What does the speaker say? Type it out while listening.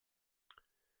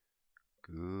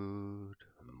Good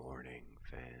morning,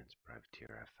 fans.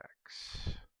 PrivateerFX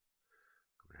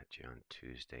coming at you on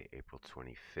Tuesday, April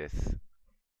 25th,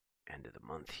 end of the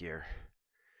month here.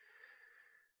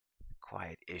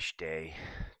 Quiet-ish day.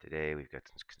 Today we've got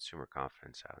some consumer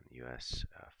confidence out in the U.S.,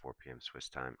 4 p.m. Swiss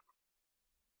time.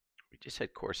 We just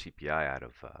had core CPI out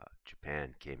of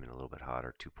Japan, came in a little bit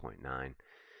hotter, 2.9.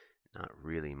 Not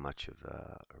really much of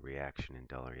a reaction in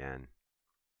dollar yen.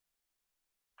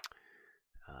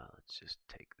 Let's just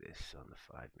take this on the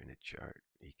 5-minute chart.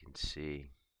 You can see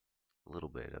a little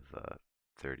bit of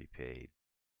 30 paid,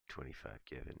 25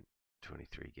 given,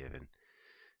 23 given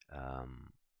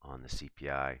on the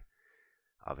CPI.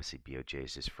 Obviously, BOJ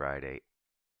is this Friday.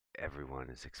 Everyone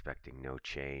is expecting no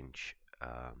change,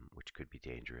 which could be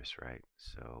dangerous, right?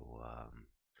 So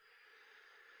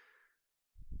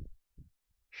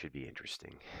should be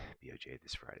interesting, BOJ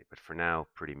this Friday. But for now,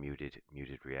 pretty muted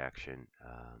reaction.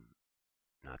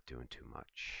 Not doing too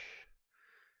much.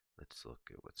 Let's look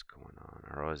at what's going on.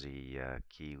 Our Aussie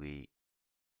Kiwi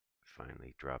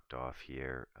finally dropped off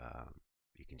here.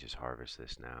 You can just harvest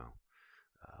this now.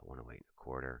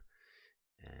 108.25.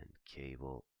 And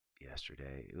cable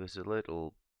yesterday, it was a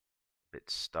little bit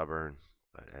stubborn,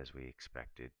 but as we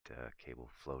expected,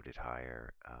 cable floated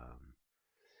higher.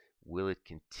 Will it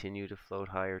continue to float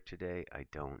higher today? I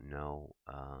don't know.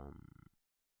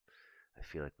 I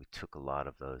feel like we took a lot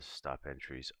of those stop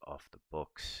entries off the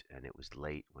books, and it was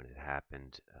late when it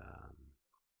happened,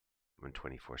 when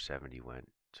 2470 went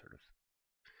sort of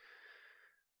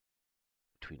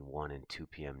between 1 and 2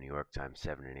 p.m. New York time,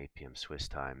 7 and 8 p.m. Swiss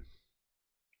time.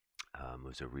 It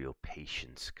was a real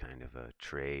patience kind of a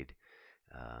trade.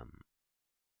 But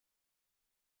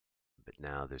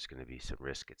now there's going to be some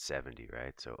risk at 70,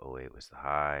 right? So 08 was the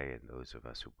high, and those of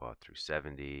us who bought through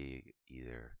 70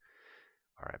 either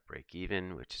are at break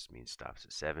even, which just means stops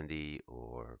at 70,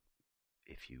 or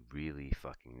if you really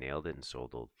fucking nailed it and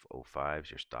sold old 05s,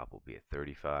 your stop will be at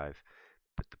 35.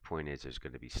 But the point is, there's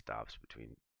going to be stops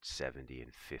between 70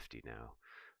 and 50 now,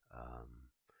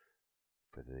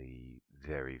 for the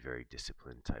very, very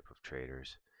disciplined type of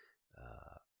traders.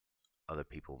 Other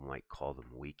people might call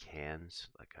them weak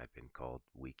hands, like I've been called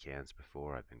weak hands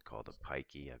before. I've been called a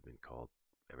pikey. I've been called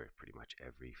pretty much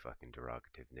every fucking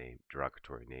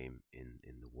derogatory name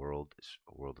in the world,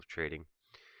 world of trading.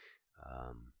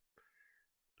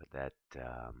 But that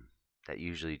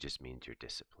usually just means you're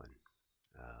disciplined.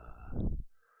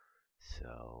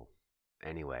 So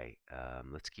anyway,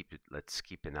 let's keep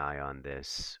an eye on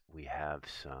this. We have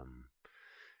some,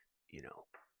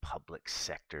 public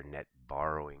sector net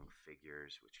borrowing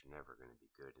figures, which are never going to be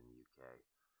good in the UK.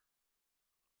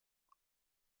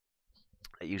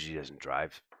 It usually doesn't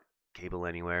drive cable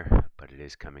anywhere, but it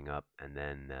is coming up. And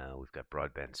then we've got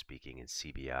broadband speaking and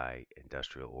CBI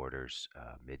industrial orders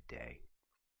midday,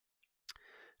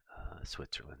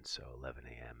 Switzerland, so 11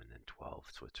 a.m. and then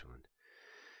 12 Switzerland.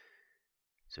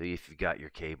 So if you got your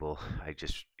cable, I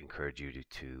just encourage you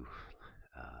to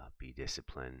be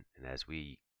disciplined. And as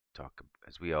we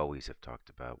always have talked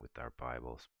about with our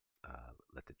Bibles,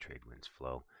 let the trade winds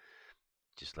flow.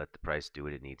 Just let the price do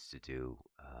what it needs to do,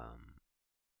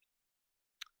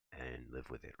 and live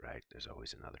with it, right? There's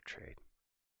always another trade.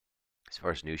 As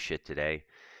far as new shit today,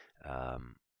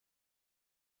 we're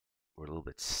a little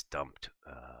bit stumped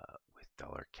with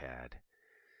dollar CAD.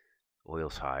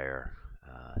 Oil's higher,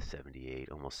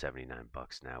 78, almost 79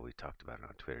 bucks now. We talked about it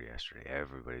on Twitter yesterday.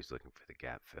 Everybody's looking for the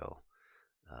gap fill.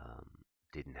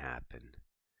 Didn't happen.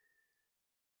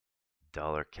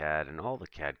 Dollar CAD and all the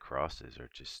CAD crosses are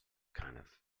just kind of,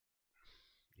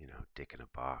 dick in a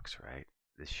box, right?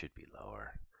 This should be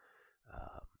lower.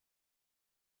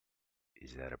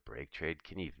 Is that a break trade?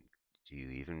 Do you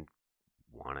even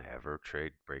want to ever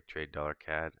break trade dollar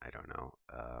CAD? I don't know.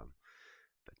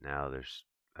 But now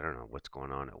I don't know what's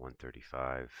going on at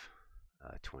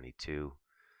 135.22,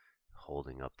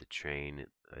 holding up the train,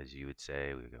 as you would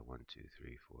say. We've got 1, 2,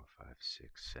 3, 4, 5,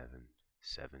 6,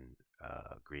 7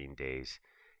 green days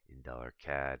in dollar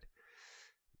CAD.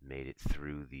 Made it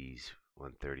through these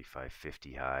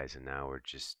 135.50 highs, and now we're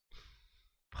just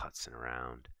putzing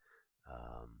around.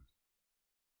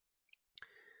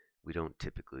 We don't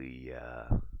typically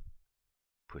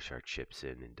push our chips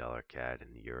in dollar CAD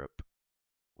in Europe.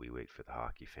 We wait for the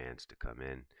hockey fans to come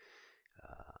in.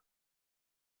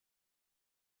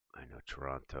 I know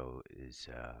Toronto is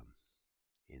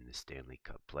in the Stanley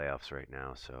Cup playoffs right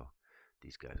now, so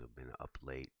these guys have been up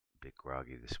late, a bit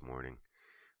groggy this morning,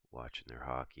 watching their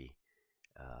hockey.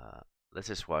 Let's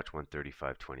just watch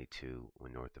 135.22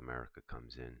 when North America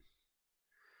comes in.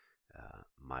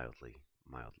 Mildly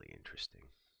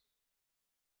interesting.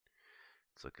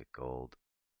 Let's look at gold.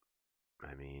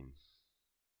 I mean,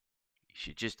 you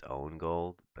should just own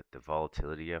gold, but the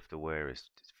volatility you have to wear is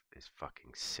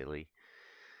fucking silly.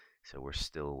 So we're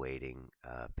still waiting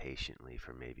patiently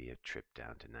for maybe a trip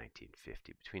down to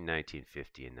 1950. Between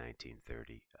 1950 and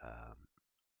 1930,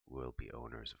 we'll be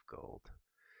owners of gold.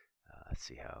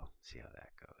 See how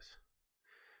that goes.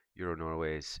 Euro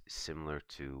Norway is similar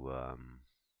to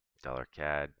dollar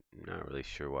CAD. Not really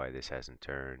sure why this hasn't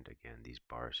turned. Again, these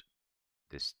bars,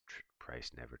 this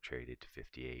price never traded to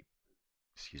 58.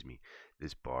 Excuse me.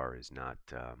 This bar is not,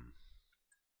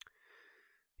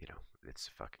 it's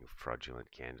a fucking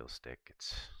fraudulent candlestick.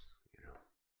 It's, you know,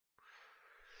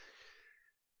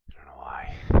 I don't know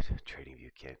why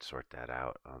TradingView can't sort that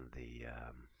out on the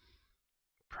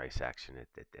price action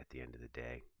at the end of the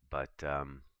day. But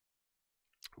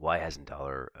why hasn't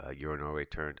Euro Norway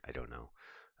turned? I don't know.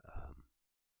 Um,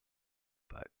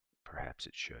 but perhaps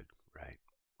it should, right?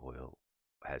 Oil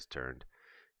has turned.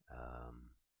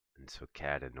 And so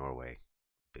CAD and Norway,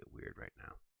 a bit weird right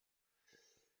now.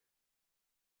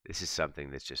 This is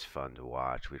something that's just fun to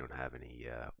watch. We don't have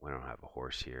we don't have a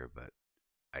horse here, but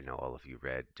I know all of you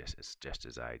read just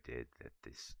as I did that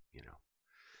this,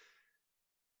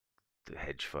 the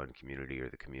hedge fund community or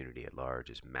the community at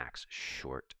large is max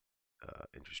short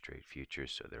interest rate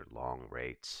futures, so they're long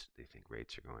rates. They think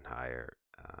rates are going higher,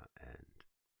 and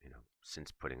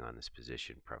since putting on this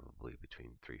position, probably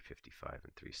between 355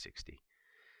 and 360,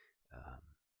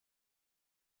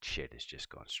 shit has just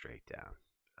gone straight down.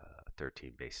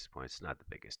 13 basis points, not the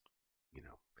biggest,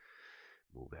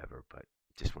 move ever, but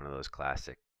just one of those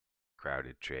classic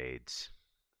crowded trades.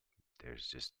 There's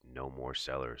just no more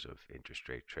sellers of interest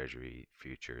rate treasury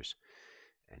futures.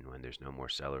 And when there's no more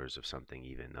sellers of something,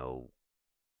 even though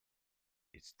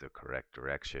it's the correct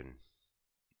direction,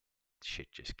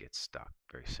 shit just gets stuck.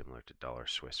 Very similar to dollar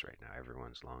Swiss right now.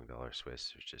 Everyone's long dollar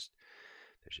Swiss. There's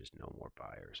just no more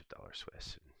buyers of dollar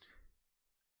Swiss. And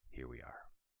here we are.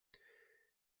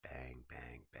 Bang,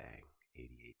 bang, bang.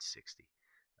 88.60.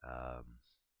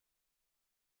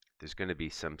 There's going to be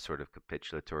some sort of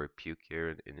capitulatory puke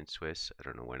here in Swiss. I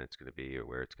don't know when it's going to be or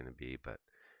where it's going to be, but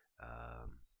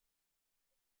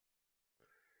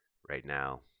right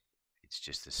now it's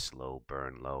just a slow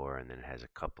burn lower, and then it has a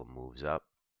couple moves up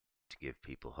to give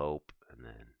people hope, and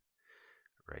then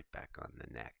right back on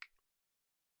the neck.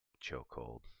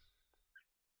 Chokehold.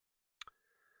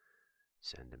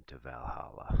 Send him to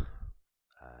Valhalla.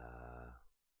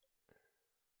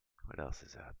 What else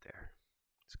is out there?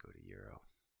 Let's go to Euro.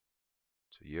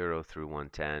 So Euro through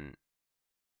 110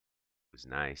 was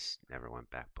nice. Never went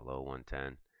back below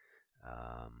 110.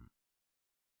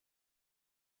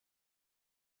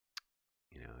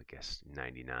 I guess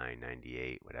 99,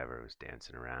 98, whatever, it was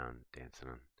dancing around, dancing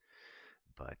on.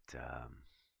 But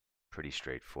pretty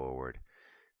straightforward.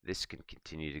 This can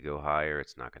continue to go higher.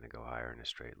 It's not going to go higher in a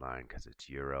straight line because it's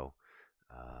Euro.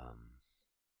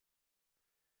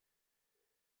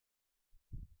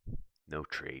 No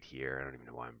trade here. I don't even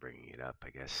know why I'm bringing it up.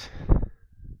 I guess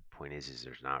point is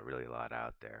there's not really a lot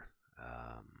out there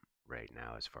right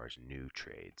now as far as new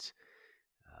trades.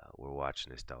 We're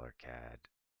watching this dollar CAD.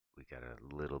 We got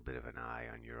a little bit of an eye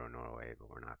on Euro Norway, but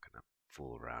we're not going to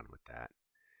fool around with that.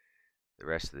 The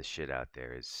rest of the shit out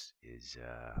there is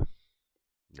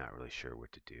not really sure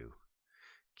what to do.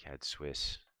 CAD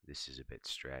Swiss, this is a bit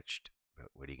stretched, but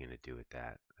what are you going to do with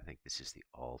that? I think this is the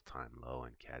all-time low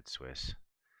in CAD Swiss,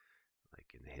 like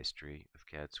in the history of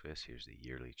CAD Swiss. Here's the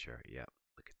yearly chart. Yep,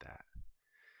 look at that.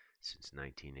 Since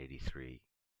 1983,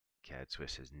 CAD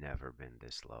Swiss has never been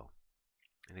this low.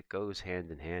 And it goes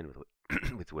hand in hand with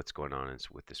with what's going on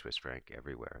with the Swiss franc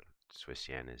everywhere. Swiss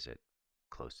yen is at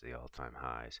close to the all-time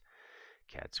highs.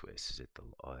 CAD Swiss is at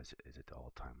the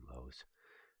all-time lows.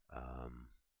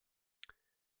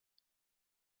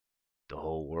 The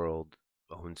whole world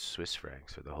owns Swiss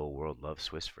francs, or the whole world loves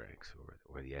Swiss francs,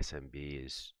 or the SMB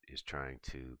is trying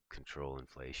to control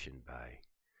inflation by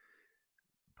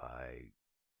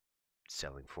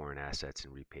selling foreign assets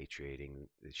and repatriating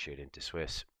the shit into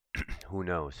Swiss. Who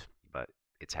knows? But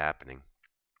it's happening.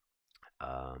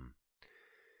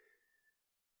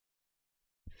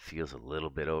 Feels a little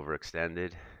bit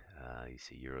overextended. You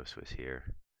see Euro Swiss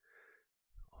here,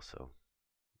 also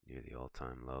near the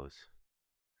all-time lows.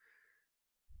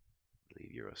 I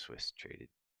believe Euro Swiss traded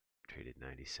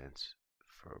 90 cents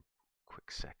for a quick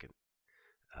second.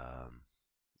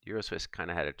 Euro Swiss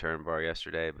kind of had a turn bar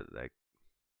yesterday, but the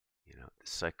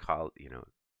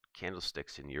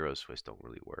candlesticks in Euro Swiss don't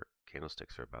really work.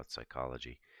 Candlesticks are about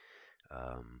psychology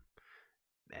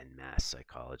and mass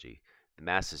psychology. The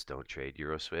masses don't trade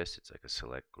Euro Swiss. It's like a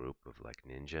select group of like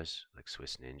ninjas, like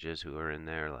Swiss ninjas who are in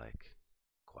there like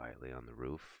quietly on the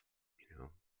roof,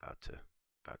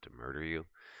 about to murder you.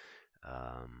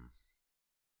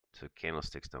 So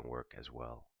candlesticks don't work as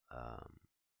well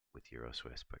with Euro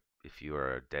Swiss. But if you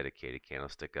are a dedicated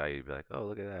candlestick guy, you'd be like, oh,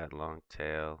 look at that long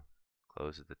tail,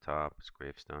 close at the top, it's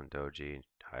gravestone doji,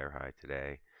 higher high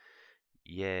today.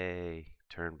 Yay,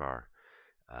 turn bar.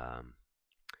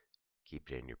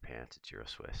 Keep it in your pants. It's Euro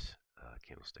Swiss.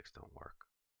 Candlesticks don't work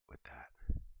with that.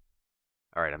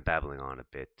 All right, I'm babbling on a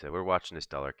bit. We're watching this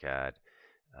dollar CAD.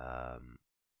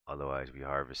 Otherwise, we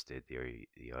harvested the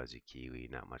Aussie Kiwi.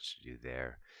 Not much to do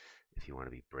there. If you want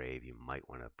to be brave, you might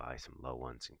want to buy some low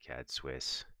ones in CAD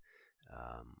Swiss,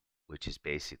 which is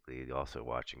basically also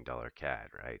watching dollar CAD,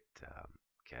 right?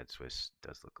 CAD Swiss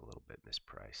does look a little bit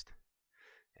mispriced.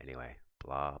 Anyway,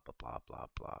 blah blah blah blah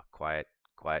blah.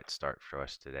 Quiet start for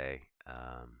us today.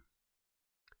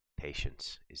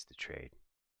 Patience is the trade.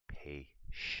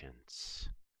 Patience.